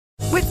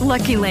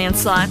Lucky Land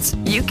Slots,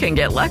 you can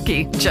get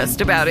lucky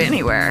just about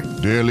anywhere.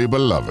 Dearly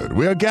beloved,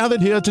 we are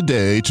gathered here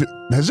today to...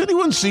 Has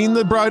anyone seen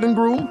the bride and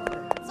groom?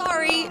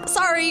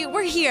 Sorry,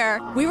 we're here.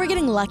 We were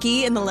getting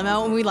lucky in the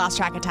limo and we lost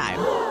track of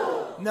time.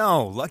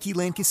 No, Lucky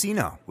Land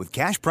Casino, with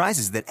cash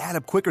prizes that add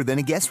up quicker than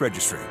a guest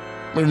registry.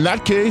 In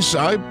that case,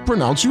 I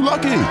pronounce you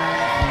lucky.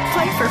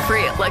 Play for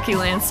free at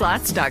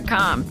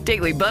LuckyLandSlots.com.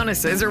 Daily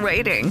bonuses are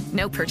waiting.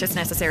 No purchase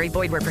necessary.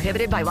 Void where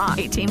prohibited by law.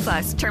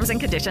 18+. Terms and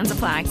conditions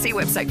apply. See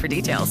website for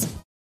details.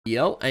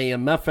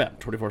 AMFM,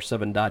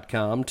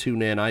 247.com,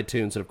 tune in,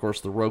 iTunes, and of course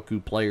the Roku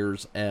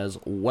players as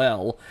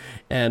well.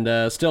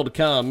 And still to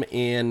come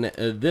in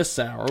this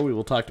hour, we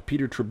will talk to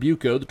Peter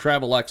Trabucco, the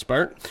travel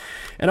expert,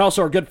 and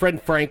also our good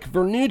friend Frank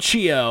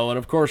Vernuccio, and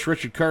of course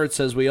Richard Kuritz,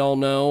 as we all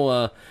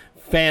know,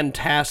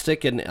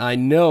 fantastic, and I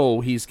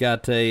know he's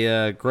got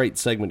a great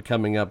segment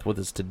coming up with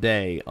us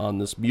today on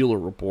this Mueller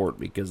report,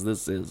 because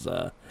this is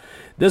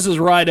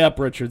right up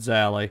Richard's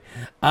alley.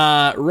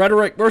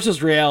 Rhetoric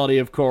versus reality,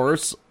 of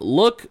course.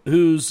 Look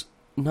who's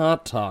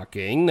not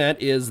talking. That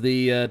is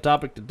the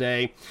topic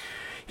today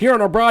here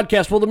on our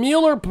broadcast. Well, the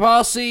Mueller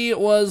posse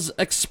was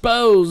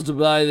exposed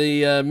by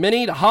the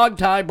many to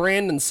hogtie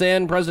brand and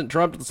send President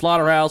Trump to the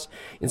slaughterhouse.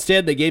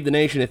 Instead, they gave the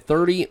nation a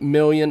 $30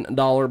 million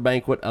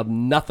banquet of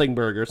nothing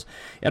burgers.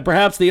 And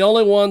perhaps the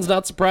only ones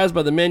not surprised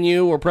by the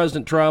menu were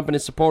President Trump and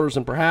his supporters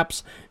and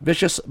perhaps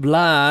vicious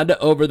Vlad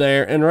over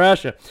there in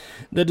Russia.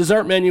 The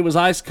dessert menu was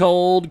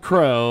ice-cold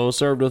crow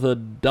served with a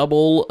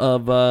double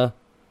of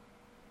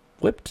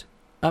whipped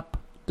up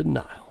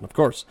denial. And of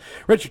course,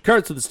 Richard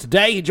Kuritz with us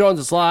today. He joins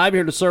us live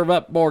here to serve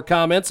up more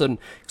comments on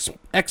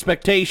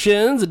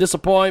expectations and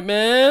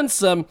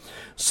disappointments.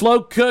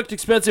 Slow-cooked,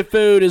 expensive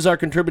food is our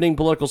contributing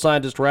political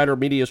scientist, writer,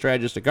 media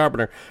strategist, and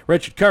carpenter,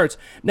 Richard Kuritz.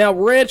 Now,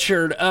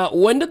 Richard,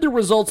 when did the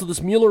results of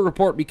this Mueller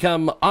report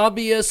become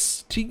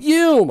obvious to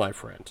you, my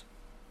friend?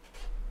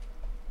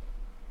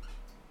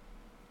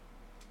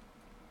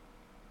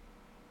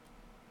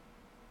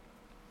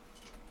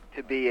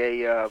 To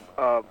be a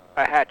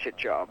hatchet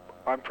job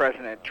on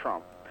President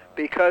Trump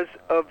because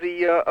of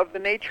the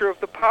nature of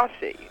the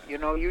posse. You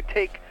know, you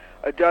take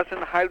a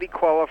dozen highly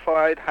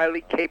qualified,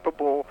 highly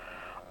capable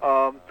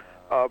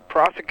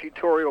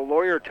prosecutorial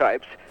lawyer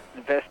types,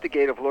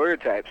 investigative lawyer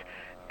types,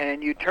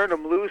 and you turn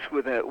them loose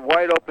with a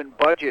wide open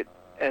budget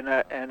and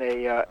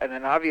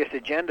an obvious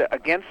agenda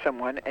against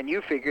someone, and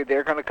you figure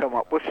they're going to come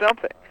up with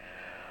something,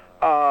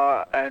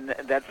 and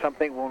that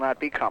something will not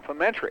be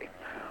complimentary.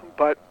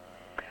 But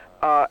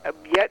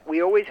yet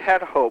we always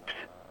had hopes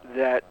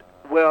that,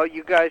 well,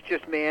 you guys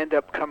just may end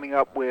up coming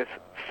up with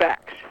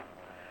facts.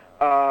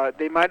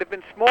 They might have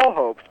been small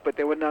hopes, but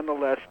they were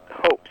nonetheless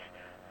hopes.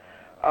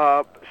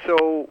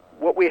 So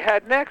what we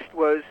had next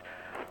was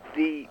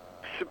the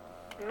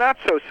not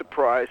so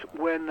surprise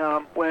when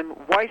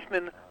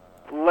Weissman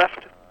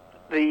left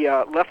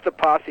the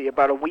posse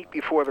about a week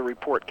before the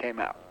report came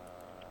out.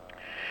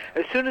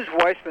 As soon as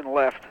Weissman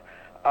left,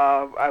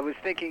 I was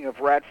thinking of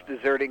rats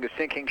deserting a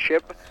sinking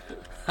ship.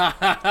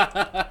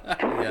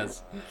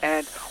 Yes.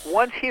 And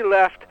once he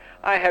left,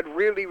 I had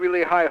really,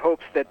 really high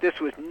hopes that this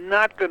was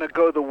not going to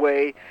go the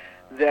way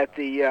that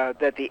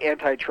the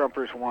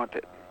anti-Trumpers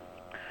wanted.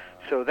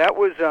 So that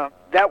was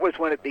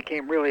when it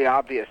became really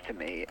obvious to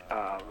me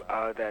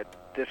that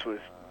this was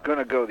going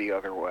to go the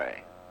other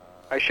way.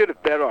 I should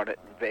have bet on it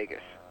in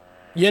Vegas.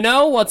 You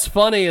know, what's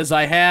funny is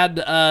I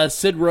had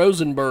Sid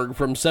Rosenberg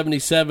from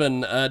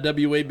 77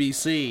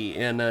 WABC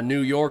in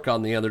New York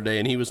on the other day,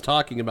 and he was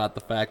talking about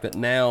the fact that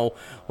now,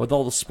 with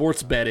all the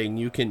sports betting,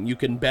 you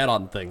can bet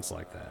on things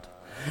like that.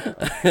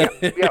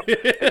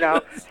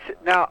 Yep.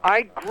 Now,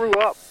 I grew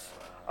up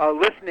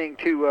listening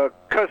to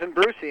Cousin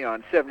Brucey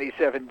on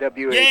 77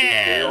 WABC.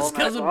 Yes,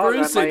 Cousin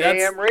Brucey. On my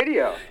AM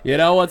radio. You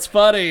know, what's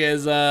funny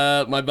is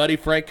my buddy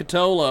Frank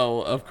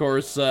Catolo, of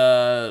course,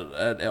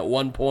 at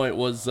one point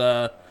was...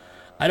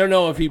 I don't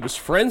know if he was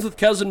friends with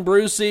Cousin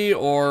Brucey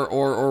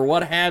or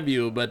what have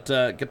you, but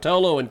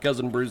Catolo and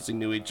Cousin Brucey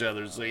knew each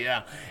other. So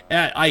yeah,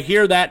 I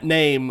hear that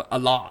name a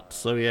lot.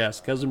 So yes,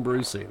 Cousin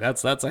Brucey,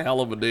 that's a hell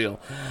of a deal.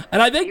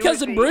 And I think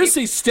Cousin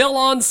Brucey's still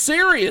on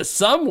Sirius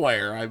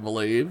somewhere, I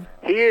believe.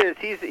 He is.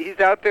 He's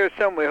out there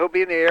somewhere. He'll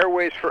be in the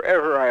airways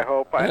forever, I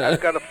hope.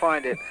 I've got to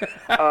find it.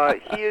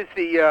 He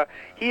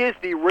is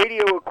the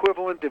radio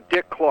equivalent of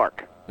Dick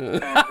Clark,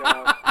 and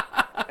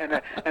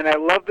I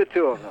love the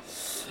two of them.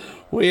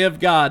 We have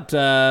got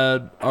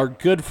our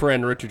good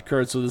friend Richard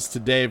Kuritz with us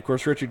today. Of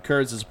course, Richard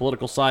Kuritz is a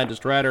political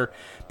scientist, writer,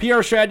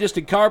 PR strategist,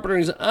 and carpenter.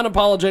 He's an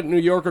unapologetic New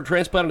Yorker,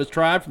 transplanted his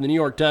tribe from the New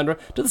York tundra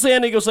to the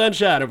San Diego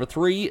sunshine over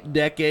 3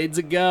 decades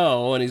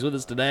ago. And he's with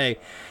us today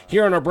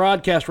here on our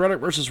broadcast,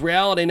 Rhetoric versus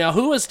Reality. Now,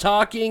 who is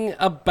talking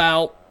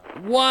about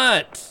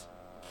what?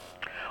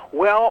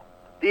 Well,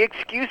 the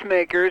excuse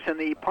makers and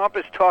the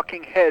pompous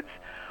talking heads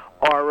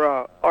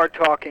are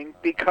talking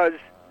because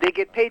they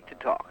get paid to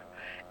talk.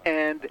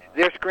 And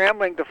they're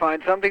scrambling to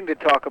find something to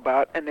talk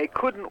about, and they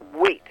couldn't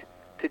wait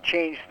to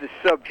change the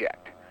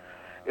subject.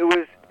 It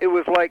was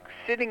like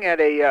sitting at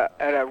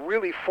a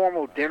really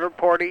formal dinner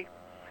party,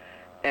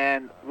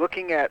 and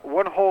looking at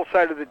one whole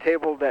side of the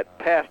table that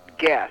passed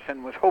gas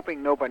and was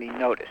hoping nobody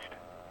noticed.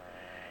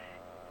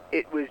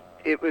 It was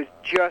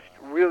just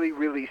really,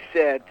 really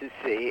sad to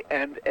see,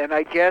 and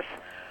I guess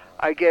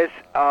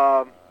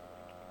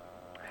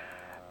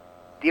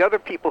the other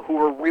people who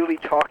are really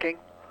talking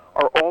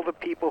are all the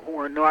people who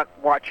are not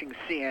watching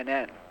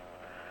CNN.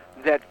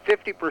 That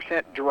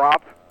 50%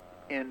 drop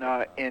in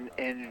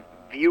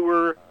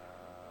viewer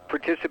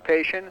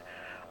participation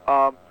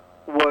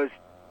was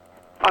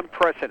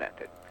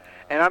unprecedented.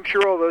 And I'm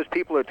sure all those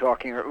people are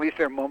talking, or at least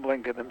they're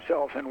mumbling to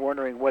themselves and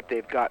wondering what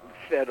they've gotten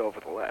fed over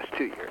the last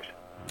 2 years.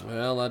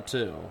 Well, that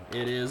too.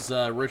 It is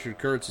Richard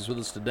Kuritz is with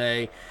us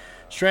today.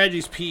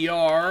 Strategist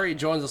PR. He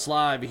joins us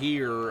live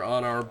here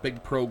on our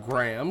big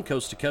program,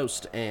 Coast to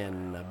Coast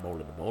and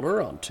Boulder to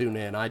Boulder on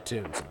TuneIn,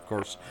 iTunes, and of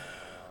course,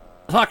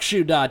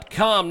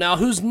 TalkShoe.com. Now,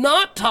 who's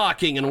not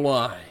talking and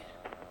why?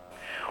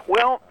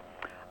 Well,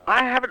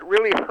 I haven't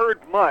really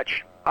heard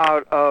much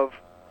out of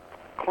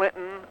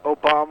Clinton,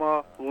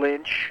 Obama,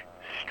 Lynch,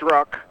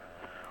 Strzok,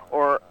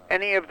 or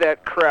any of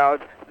that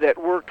crowd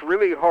that worked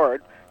really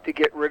hard to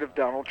get rid of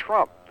Donald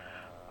Trump,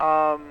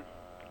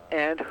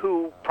 and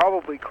who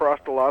probably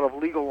crossed a lot of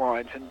legal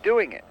lines in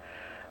doing it.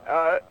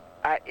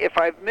 If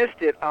I've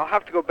missed it, I'll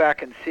have to go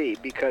back and see,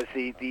 because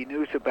the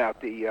news about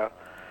the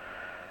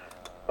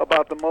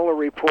Mueller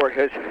report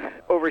has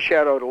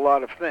overshadowed a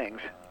lot of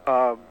things,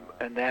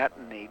 and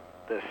the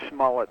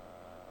Smollett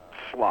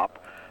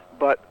slop.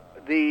 But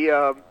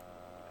the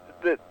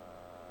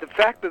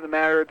fact of the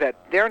matter that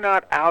they're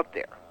not out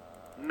there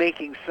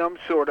making some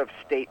sort of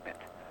statement.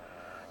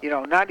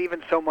 Not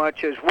even so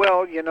much as,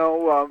 well,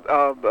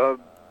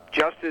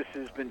 justice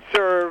has been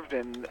served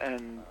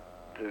and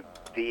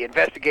the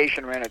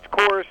investigation ran its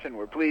course and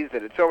we're pleased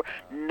that it's over.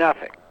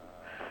 Nothing.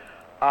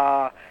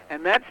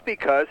 And that's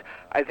because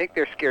I think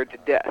they're scared to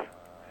death.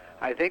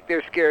 I think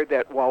they're scared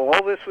that while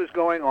all this was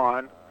going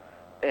on,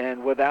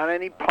 and without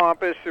any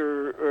pompous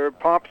or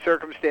pomp,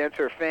 circumstance,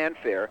 or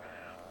fanfare,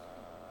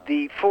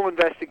 the full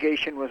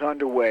investigation was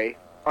underway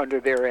under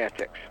their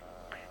antics.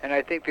 And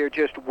I think they're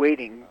just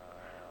waiting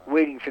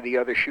for the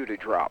other shoe to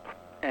drop.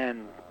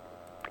 And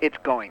it's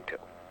going to.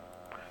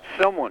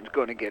 Someone's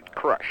going to get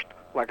crushed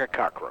like a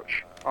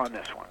cockroach on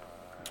this one.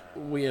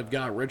 We have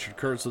got Richard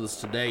Kuritz with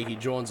us today. He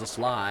joins us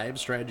live,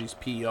 Strategist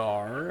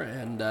PR,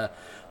 and the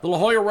La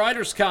Jolla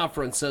Writers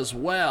Conference as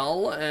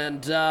well.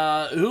 And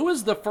who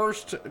is the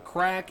first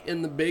crack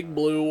in the big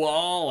blue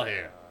wall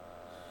here?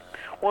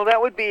 Well,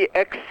 that would be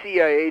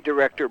ex-CIA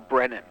Director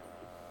Brennan.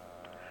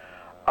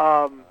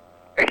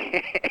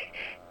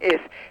 Is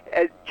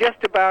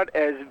just about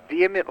as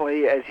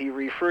vehemently as he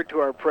referred to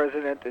our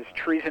president as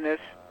treasonous.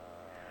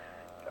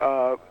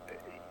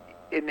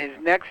 In his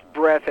next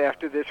breath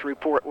after this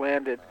report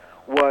landed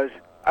was,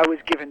 I was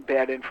given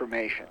bad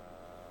information.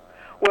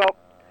 Well,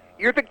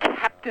 you're the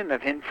captain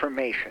of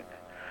information.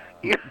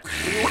 You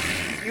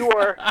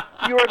are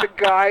the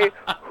guy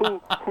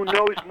who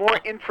knows more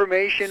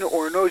information,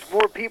 or knows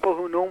more people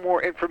who know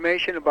more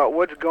information about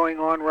what's going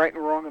on right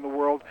and wrong in the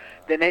world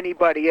than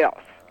anybody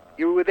else.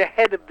 You were the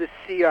head of the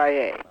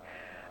CIA.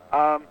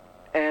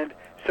 And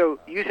so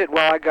you said,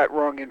 well, I got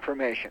wrong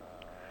information.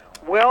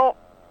 Well,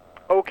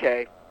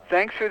 okay,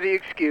 thanks for the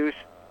excuse.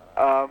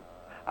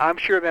 I'm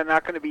sure they're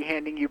not going to be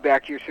handing you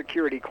back your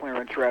security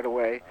clearance right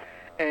away.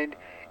 And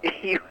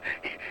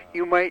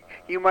you might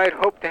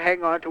hope to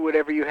hang on to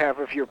whatever you have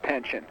of your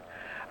pension.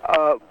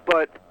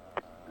 But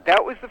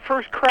that was the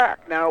first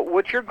crack. Now,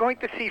 what you're going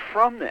to see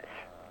from this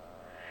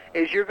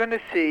is you're going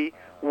to see,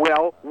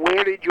 well,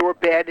 where did your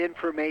bad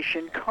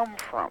information come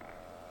from?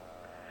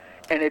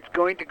 And it's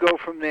going to go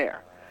from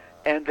there.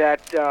 And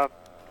that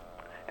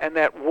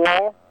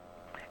wall,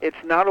 it's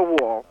not a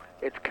wall,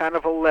 it's kind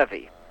of a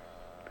levee.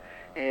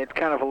 And it's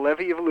kind of a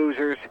levee of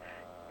losers,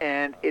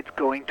 and it's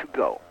going to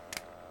go.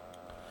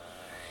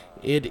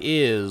 It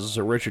is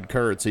Richard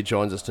Kuritz. He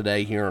joins us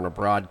today here on a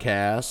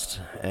broadcast,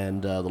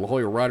 and the La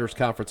Jolla Writers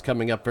Conference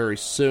coming up very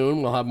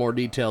soon. We'll have more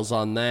details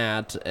on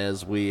that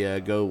as we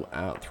go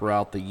out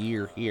throughout the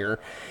year here.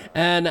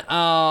 And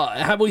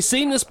have we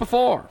seen this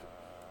before?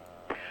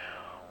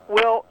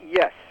 Well,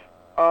 yes.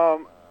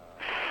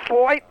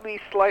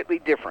 Slightly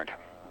different,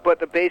 but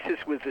the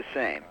basis was the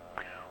same.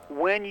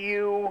 When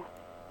you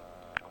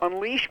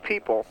unleash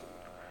people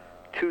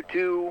to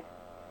do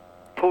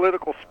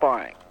political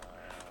spying,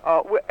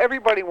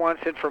 everybody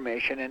wants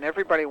information, and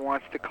everybody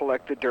wants to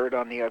collect the dirt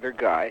on the other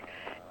guy,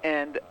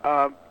 and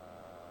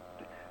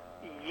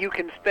you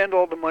can spend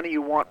all the money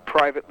you want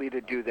privately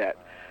to do that.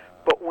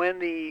 But when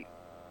the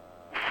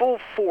full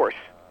force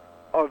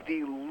of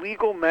the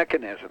legal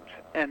mechanisms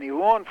and the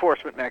law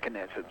enforcement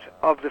mechanisms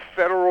of the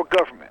federal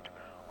government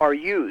are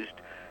used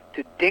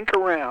to dink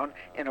around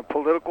in a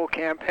political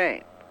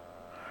campaign,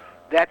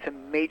 that's a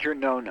major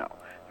no-no.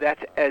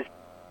 That's a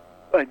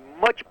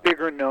much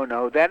bigger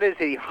no-no. That is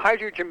a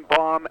hydrogen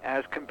bomb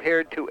as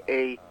compared to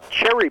a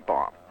cherry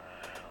bomb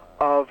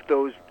of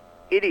those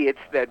idiots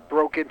that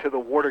broke into the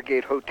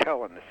Watergate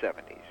Hotel in the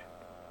 70s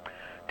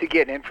to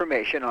get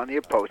information on the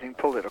opposing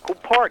political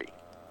party.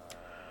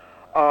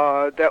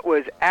 that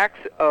was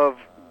acts of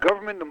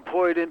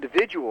government-employed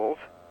individuals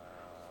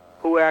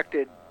who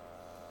acted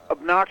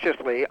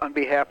obnoxiously on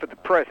behalf of the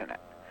president.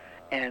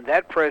 And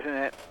that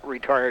president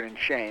retired in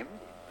shame.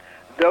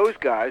 Those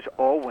guys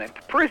all went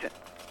to prison.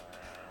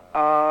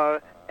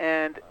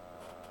 And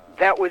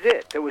that was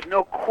it. There was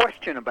no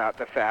question about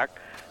the fact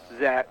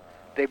that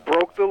they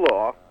broke the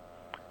law,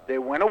 they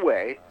went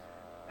away,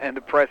 and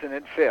the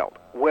president failed.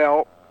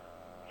 Well,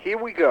 here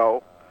we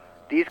go.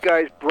 These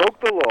guys broke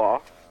the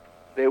law.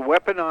 They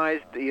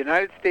weaponized the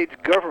United States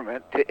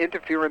government to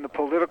interfere in the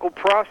political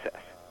process.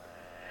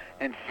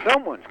 And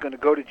someone's going to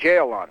go to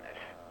jail on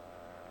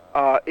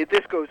this.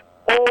 This goes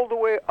all the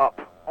way up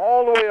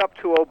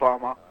to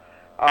Obama.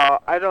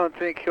 I don't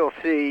think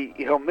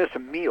he'll miss a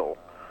meal,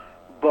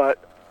 but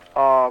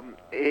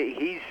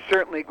he's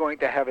certainly going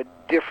to have a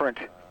different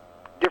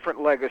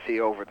legacy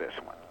over this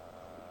one.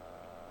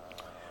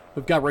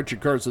 We've got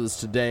Richard Kuritz with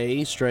us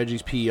today,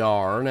 Strategist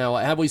PR. Now,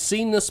 have we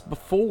seen this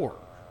before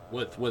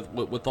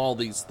with all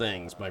these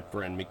things, my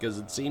friend? Because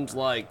it seems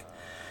like,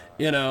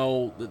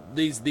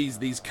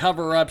 these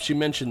cover-ups. You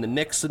mentioned the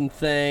Nixon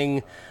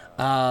thing.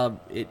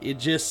 It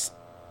just,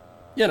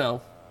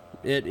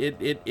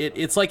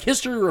 it's like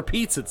history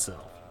repeats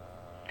itself.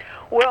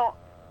 Well,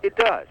 it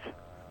does,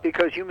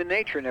 because human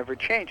nature never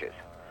changes,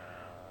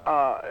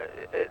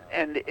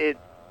 and it.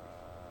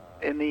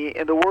 In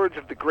the words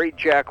of the great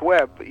Jack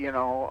Webb,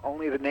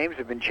 only the names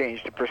have been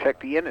changed to protect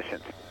the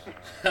innocent.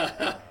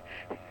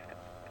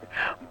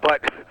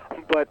 but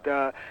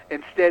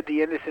instead,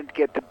 the innocent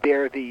get to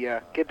bear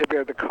the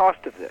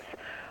cost of this.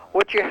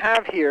 What you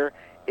have here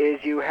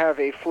is you have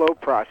a flow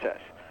process.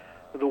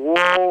 The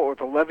wall or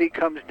the levee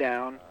comes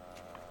down,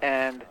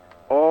 and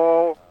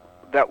all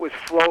that was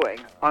flowing,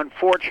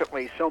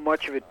 unfortunately, so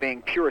much of it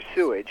being pure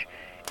sewage,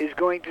 is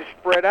going to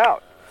spread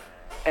out.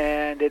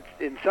 And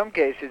in some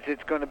cases,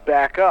 it's going to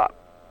back up.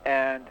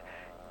 And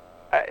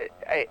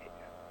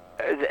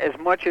as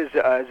much as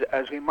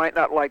we might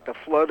not like the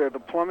flood or the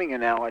plumbing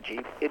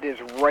analogy, it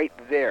is right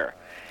there.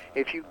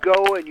 If you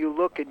go and you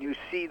look and you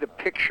see the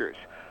pictures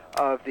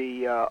of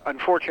the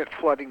unfortunate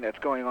flooding that's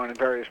going on in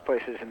various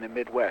places in the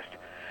Midwest,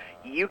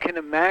 you can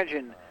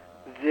imagine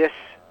this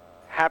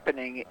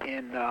happening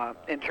in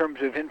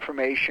terms of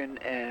information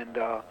and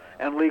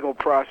legal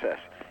process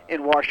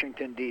in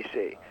Washington,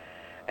 D.C.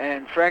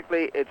 And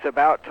frankly, it's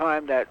about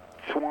time that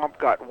swamp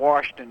got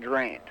washed and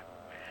drained.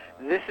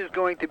 This is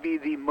going to be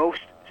the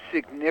most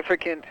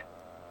significant,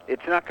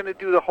 it's not going to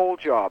do the whole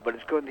job, but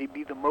it's going to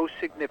be the most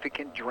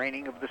significant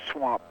draining of the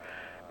swamp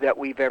that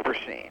we've ever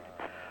seen.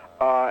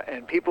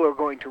 And people are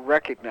going to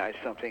recognize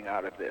something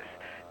out of this.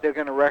 They're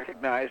going to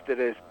recognize that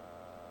as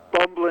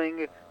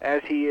bumbling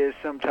as he is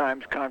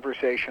sometimes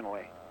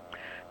conversationally,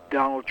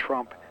 Donald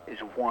Trump is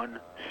one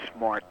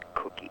smart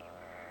cookie.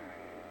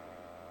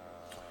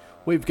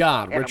 We've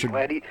got Richard.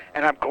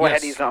 I'm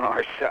glad he's on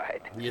our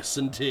side. Yes,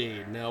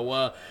 indeed.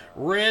 Now,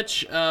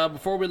 Rich,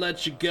 before we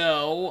let you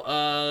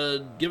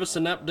go, give us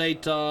an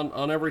update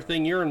on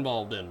everything you're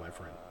involved in, my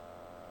friend.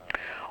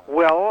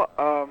 Well,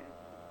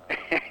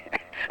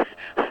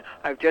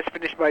 I've just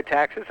finished my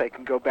taxes. I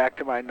can go back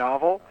to my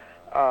novel.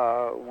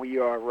 Let's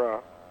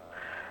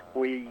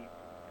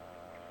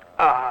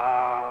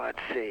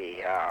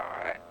see.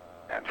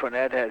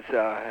 Antoinette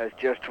has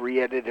just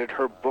re-edited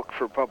her book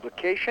for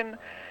publication.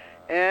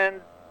 And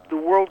the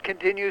world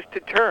continues to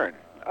turn.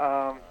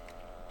 My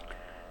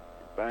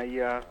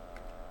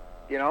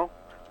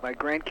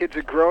grandkids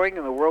are growing,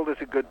 and the world is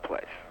a good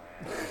place.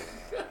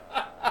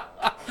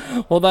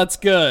 Well, that's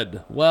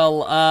good.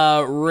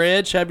 Well,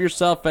 Rich, have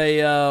yourself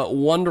a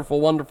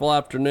wonderful, wonderful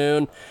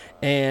afternoon,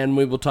 and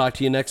we will talk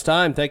to you next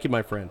time. Thank you,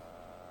 my friend.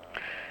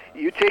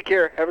 You take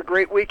care. Have a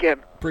great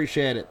weekend.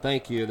 Appreciate it.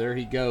 Thank you. There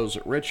he goes,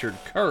 Richard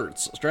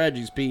Kuritz,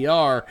 Strategist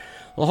PR.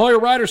 La Jolla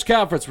Writers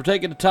Conference, we're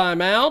taking a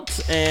time out,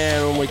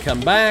 and when we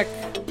come back,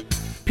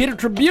 Peter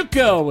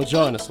Trabucco will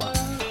join us live.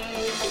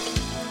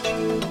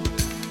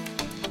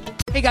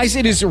 Hey guys,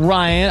 it is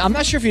Ryan. I'm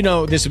not sure if you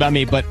know this about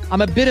me, but I'm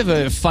a bit of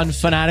a fun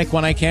fanatic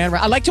when I can.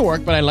 I like to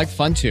work, but I like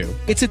fun too.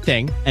 It's a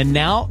thing. And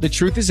now the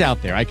truth is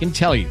out there. I can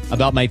tell you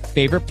about my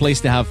favorite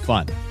place to have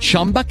fun.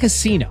 Chumba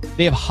Casino.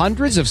 They have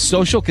hundreds of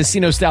social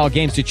casino style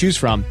games to choose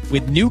from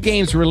with new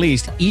games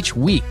released each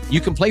week. You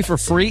can play for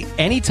free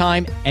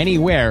anytime,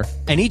 anywhere.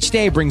 And each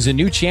day brings a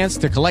new chance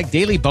to collect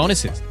daily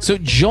bonuses. So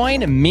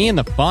join me in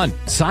the fun.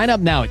 Sign up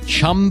now at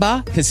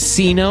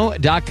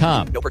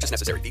ChumbaCasino.com. No purchase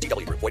necessary.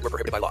 VGW. Void where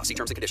prohibited by law. See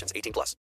terms and conditions. 18+.